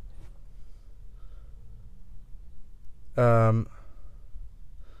wanted.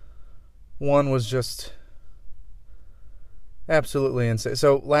 One was just absolutely insane.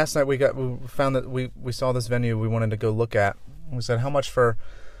 So last night we found that we saw this venue we wanted to go look at. We said, how much for?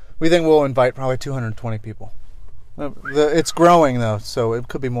 We think we'll invite probably 220 people. It's growing though, so it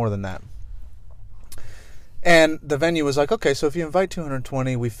could be more than that. And the venue was like, okay, so if you invite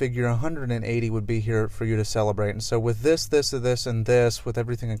 220, we figure 180 would be here for you to celebrate. And so with this, and this, with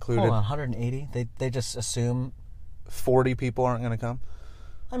everything included, hold on, 180. They just assume 40 people aren't going to come.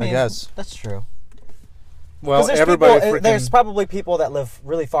 I mean, guess that's true. Well, there's everybody there's probably people that live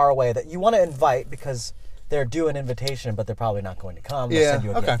really far away that you want to invite because they're due an invitation, but they're probably not going to come. They'll send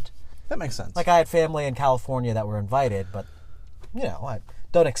you a gift. That makes sense. Like I had family in California that were invited, but I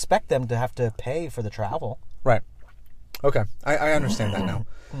don't expect them to have to pay for the travel. Right. Okay. I understand that now.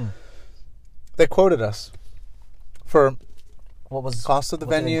 They quoted us for what was cost of the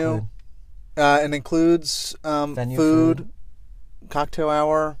what did it venue. include? It includes Venue, food, cocktail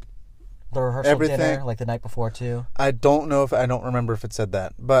hour, the rehearsal everything. dinner, like the night before too. I don't remember if it said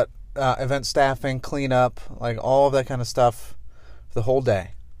that, but event staffing, cleanup, like all of that kind of stuff, for the whole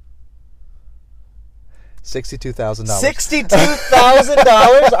day. $62,000.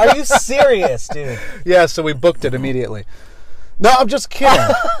 $62,000? Are you serious, dude? Yeah, so we booked it immediately. No, I'm just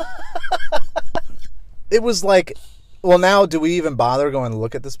kidding. It was like, well, now do we even bother going to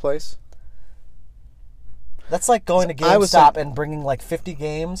look at this place? That's like going to GameStop and bringing like 50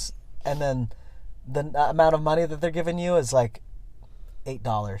 games, and then the amount of money that they're giving you is like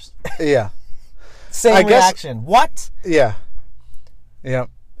 $8. Yeah. Same reaction. What? Yeah. Yeah.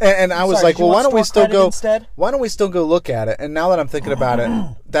 And I was Sorry, like, well, why don't we still go? Instead? Why don't we still go look at it? And now that I'm thinking about it,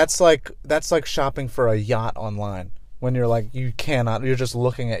 that's like shopping for a yacht online. When you're like, you're just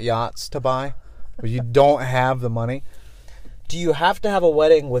looking at yachts to buy, but you don't have the money. Do you have to have a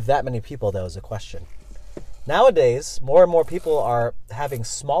wedding with that many people, though, is a question. Nowadays, more and more people are having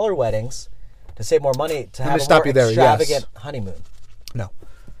smaller weddings to save more money to have a more extravagant honeymoon. No.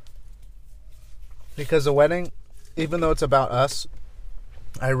 Because a wedding, even though it's about us,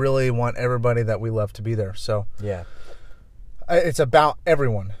 I really want everybody that we love to be there. So yeah, it's about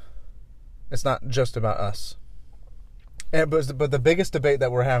everyone. It's not just about us. But the biggest debate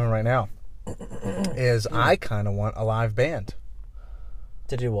that we're having right now is I kind of want a live band.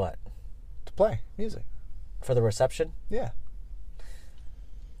 To do what? To play music. For the reception? Yeah.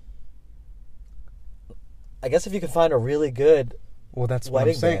 I guess if you can find a really good that's what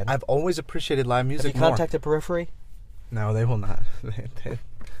I'm saying. Band. I've always appreciated live music Have you contacted Periphery? No, they will not.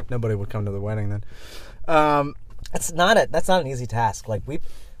 Nobody would come to the wedding then. That's not an easy task. Like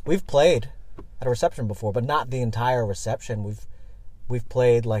we've played at a reception before, but not the entire reception. we've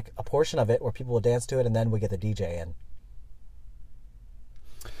played like a portion of it where people will dance to it, and then we get the DJ in.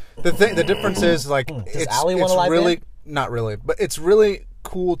 The difference is like Does Allie want a live really band? not really, but it's really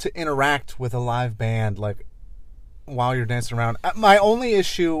cool to interact with a live band like while you're dancing around. My only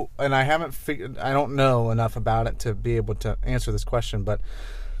issue, and I don't know enough about it to be able to answer this question, but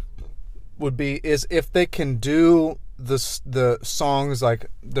is if they can do the songs like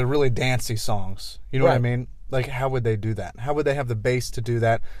the really dancey songs. You know what I Right. mean? Like, how would they do that? How would they have the bass to do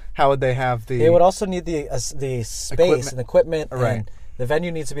that? How would they have the? They would also need the space and equipment, Right. and the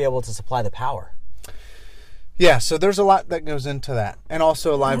venue needs to be able to supply the power. Yeah, so there's a lot that goes into that, and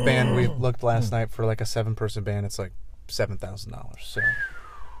also a live band. We looked last night for like a 7-person band. It's like $7,000. So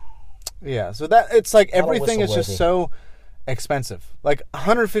yeah, so that it's like everything is just whistle-worthy. so expensive. Like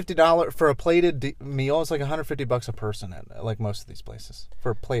 $150 for a plated meal. It's like $150 a person at like most of these places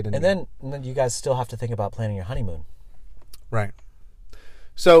for a plated. And meal. then you guys still have to think about planning your honeymoon. Right.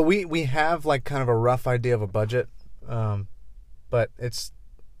 So we have like kind of a rough idea of a budget, but it's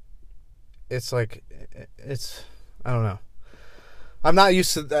like I don't know. I'm not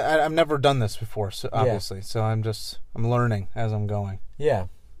used to that. I've never done this before, so obviously. So I'm learning as I'm going. Yeah,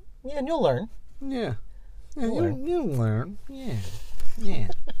 and you'll learn. Yeah. learn. You'll learn. Yeah.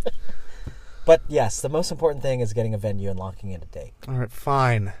 But yes, the most important thing is getting a venue and locking in a date. All right,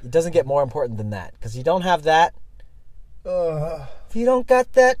 fine. It doesn't get more important than that, because you don't have that. If you don't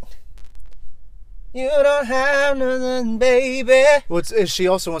got that, you don't have nothing, baby. Well, she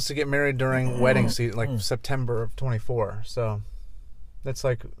also wants to get married during wedding season, like September of 24. So that's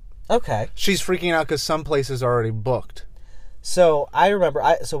like Okay. she's freaking out because some places are already booked. So I remember,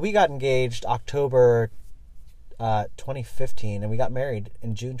 so we got engaged October 2015, and we got married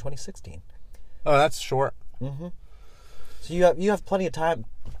in June 2016. Oh, that's short. So you have plenty of time.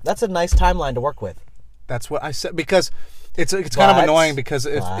 That's a nice timeline to work with. That's what I said, because it's kind of annoying, because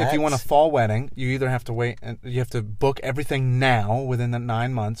if you want a but- fall wedding, you either have to wait and you have to book everything now within the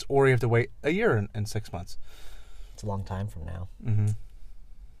 9 months, or you have to wait a year and 6 months. It's a long time from now. Mm-hmm.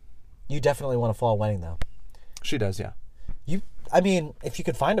 You definitely want a fall wedding, though. She does, yeah. I mean, if you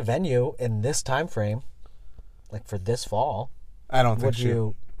could find a venue in this time frame, like for this fall, I don't think would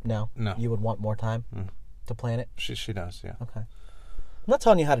you? No. You would want more time to plan it. She does, yeah. Okay. I'm not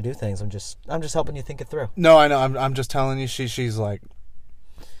telling you how to do things. I'm just helping you think it through. No, I know. I'm just telling you. She's like,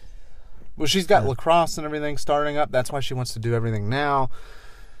 well, she's got lacrosse and everything starting up. That's why she wants to do everything now.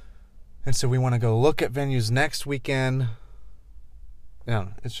 And so we want to go look at venues next weekend. Yeah,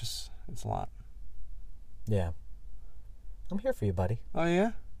 it's a lot. Yeah. I'm here for you, buddy. Oh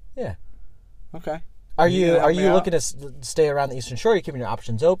yeah. Yeah. Okay. Are You you gonna help me looking out? to stay around the Eastern Shore? Are you keeping your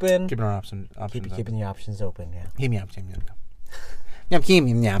options open? Keeping our options. Keeping your options open. Yeah. Keep me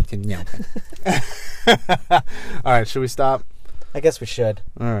up. All right, should we stop? I guess we should.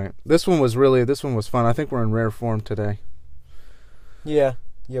 All right. This one was fun. I think we're in rare form today. Yeah.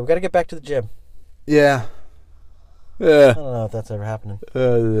 We got to get back to the gym. Yeah. I don't know if that's ever happening.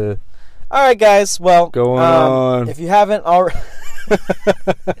 All All right, guys. Well, Going on. If you haven't already, I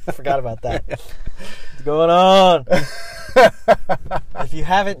forgot about that. What's going on? If you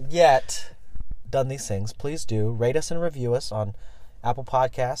haven't yet done these things, please do rate us and review us on Apple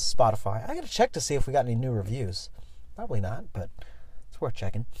Podcasts, Spotify. I got to check to see if we got any new reviews. Probably not, but it's worth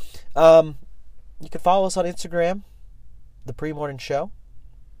checking. You can follow us on Instagram, The Pre-Morning Show.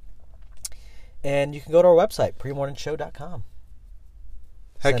 And you can go to our website, premorningshow.com.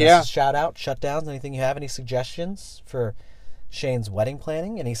 Heck Send yeah. us a shout out, shutdowns, anything you have, any suggestions for Shane's wedding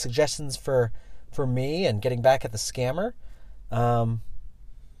planning, any suggestions for me and getting back at the scammer. Yeah,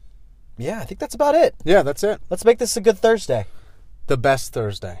 I think that's about it. Yeah, that's it. Let's make this a good Thursday. The best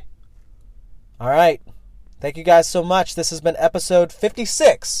Thursday. All right. Thank you guys so much. This has been episode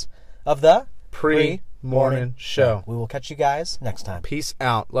 56 of the Pre-Morning Show. We will catch you guys next time. Peace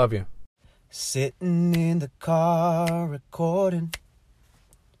out. Love you. Sitting in the car recording.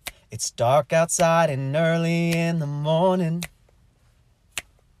 It's dark outside and early in the morning.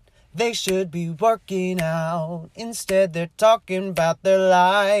 They should be working out. Instead, they're talking about their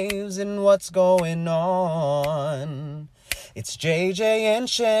lives and what's going on. It's JJ and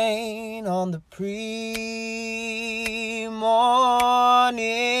Shane on the Pre-Morning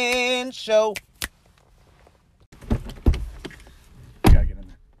Show.